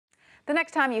The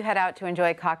next time you head out to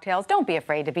enjoy cocktails, don't be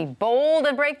afraid to be bold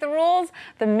and break the rules.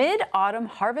 The Mid-Autumn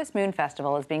Harvest Moon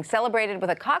Festival is being celebrated with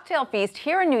a cocktail feast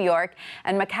here in New York,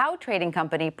 and Macau Trading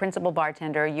Company principal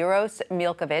bartender Uros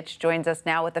Miljkovic joins us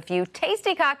now with a few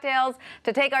tasty cocktails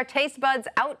to take our taste buds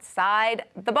outside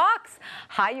the box.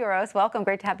 Hi, Uros. Welcome.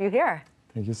 Great to have you here.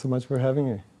 Thank you so much for having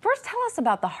me. First, tell us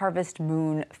about the Harvest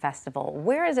Moon Festival.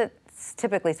 Where is it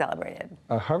typically celebrated?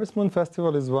 Harvest Moon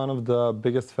Festival is one of the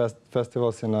biggest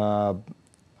festivals in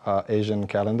Asian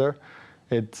calendar.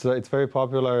 It's very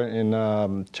popular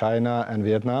in China and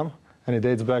Vietnam, and it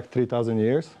dates back 3,000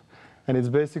 years. And it's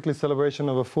basically a celebration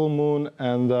of a full moon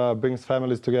and brings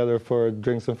families together for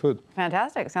drinks and food.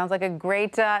 Fantastic. Sounds like a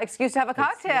great excuse to have a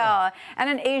cocktail, and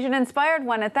an Asian-inspired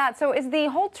one at that. So is the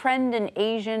whole trend in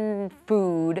Asian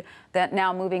food that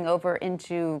now moving over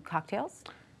into cocktails?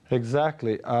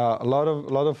 Exactly. A lot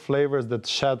of flavors that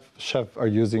chefs are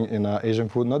using in Asian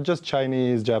food, not just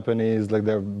Chinese, Japanese, like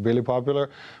they're really popular,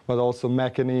 but also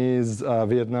Macanese,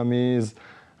 Vietnamese.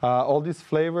 All these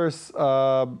flavors,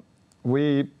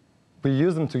 we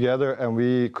use them together and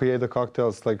we create the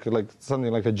cocktails like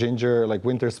something like a ginger, like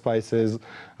winter spices,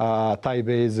 Thai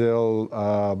basil.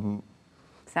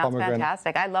 Sounds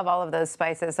fantastic. I love all of those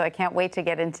spices, so I can't wait to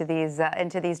get into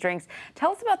these drinks.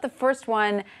 Tell us about the first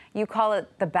one. You call it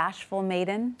the Bashful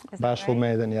Maiden. Is that Bashful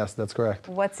right? Maiden, yes, that's correct.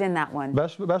 What's in that one?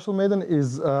 Bashful Maiden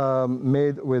is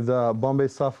made with Bombay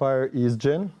Sapphire East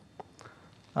Gin.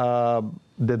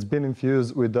 That's been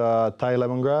infused with Thai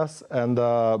lemongrass and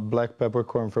black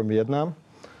peppercorn from Vietnam.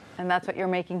 And that's what you're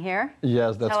making here?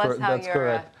 Yes, that's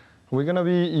correct. We're gonna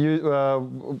be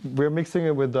we're mixing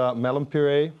it with melon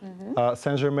puree,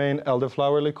 Saint-Germain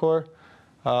elderflower liqueur,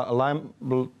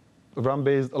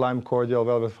 rum-based lime cordial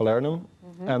velvet falernum,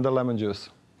 and the lemon juice.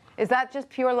 Is that just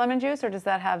pure lemon juice, or does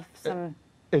that have some?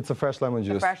 It's a fresh lemon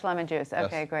juice. Fresh lemon juice.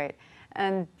 Okay, yes. Great.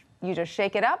 And you just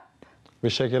shake it up? We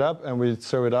shake it up and we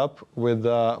serve it up with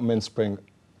mint spring.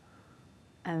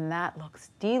 And that looks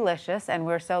delicious, and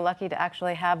we're so lucky to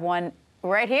actually have one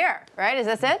right here, right? Is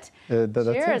this it?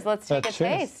 Cheers. Let's take a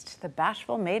taste. The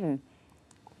Bashful Maiden.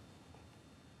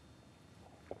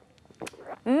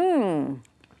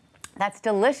 That's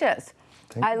delicious.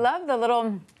 I love the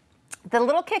little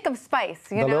kick of spice,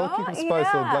 you know? The little kick of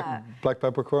spice, so black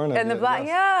peppercorn. And the black,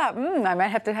 yes. I might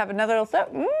have to have another little sip.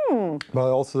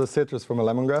 But also the citrus from a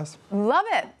lemongrass. Love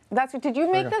it. Did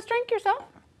you make this drink yourself?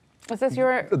 Was this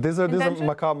your These are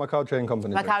Macau Trading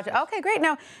Company. Okay, great.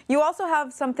 Now, you also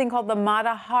have something called the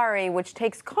Matahari, which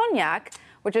takes cognac,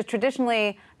 which is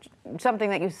traditionally something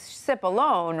that you sip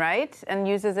alone, right? And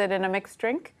uses it in a mixed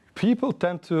drink? People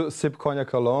tend to sip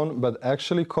cognac alone, but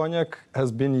actually cognac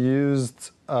has been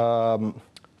used for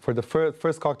the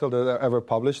first cocktail that ever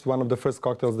published. One of the first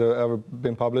cocktails that ever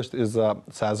been published is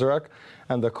Sazerac,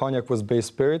 and the cognac was base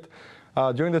spirit.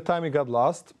 During the time it got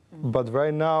lost, but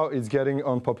right now it's getting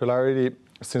on popularity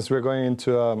since we're going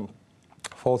into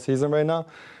fall season right now.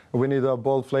 We need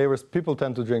bold flavors. People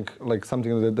tend to drink like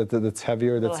something that's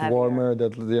heavier, that's warmer,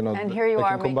 that And here you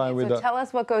are making it. So tell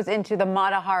us what goes into the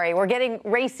Matahari. We're getting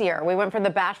racier. We went from the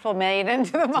Bashful Maiden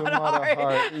to the Matahari.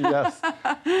 Yes.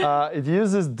 It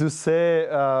uses Doucet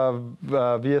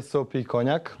VSOP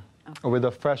cognac with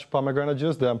a fresh pomegranate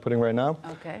juice that I'm putting right now.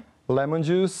 Okay. Lemon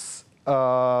juice,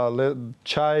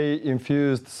 chai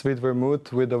infused sweet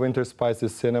vermouth with the winter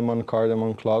spices, cinnamon,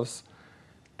 cardamom, cloves.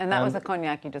 And that was the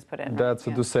cognac you just put in, That's a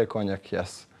Doucet cognac,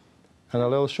 yes. And a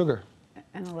little sugar.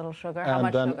 And a little sugar? How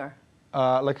much sugar?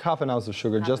 Like half an ounce of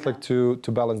sugar, just like to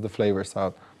balance the flavors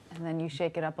out. And then you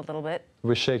shake it up a little bit?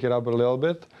 We shake it up a little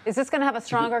bit. Is this going to have a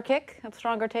stronger kick, a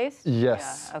stronger taste?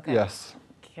 Yes, yeah, okay. Yes.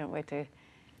 Can't wait to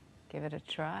give it a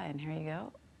try, and here you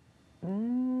go.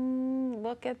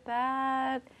 Look at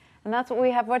that. And that's what we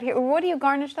have right here. What do you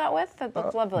garnish that with? That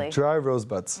looks lovely. Dry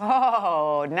rosebuds.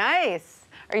 Oh, nice.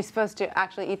 Are you supposed to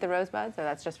actually eat the rosebuds, or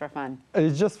that's just for fun?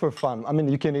 It's just for fun. I mean,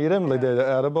 you can eat them, like they're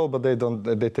edible, but they don't.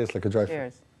 They taste like a dry fruit.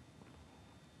 Cheers.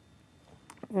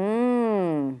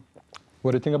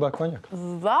 What do you think about cognac?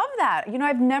 Love that. You know,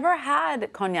 I've never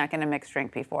had cognac in a mixed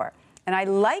drink before, and I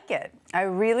like it. I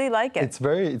really like it. It's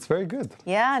very good.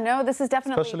 Yeah, no, this is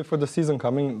definitely, especially for the season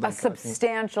coming, a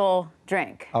substantial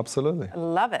drink. Absolutely. I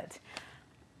love it.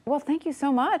 Well, thank you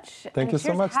so much. Thank you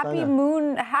so much, Tanya.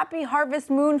 Happy Harvest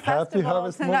Moon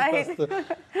Festival tonight.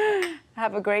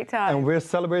 Have a great time. And we're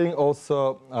celebrating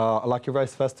also a Lucky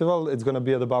Rice Festival. It's going to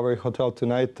be at the Bowery Hotel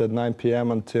tonight at 9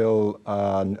 p.m. until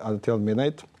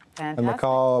midnight. Fantastic. And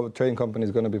Macau Trading Company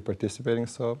is going to be participating.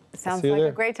 So sounds like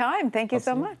a great time. Thank you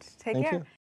so much. Take care.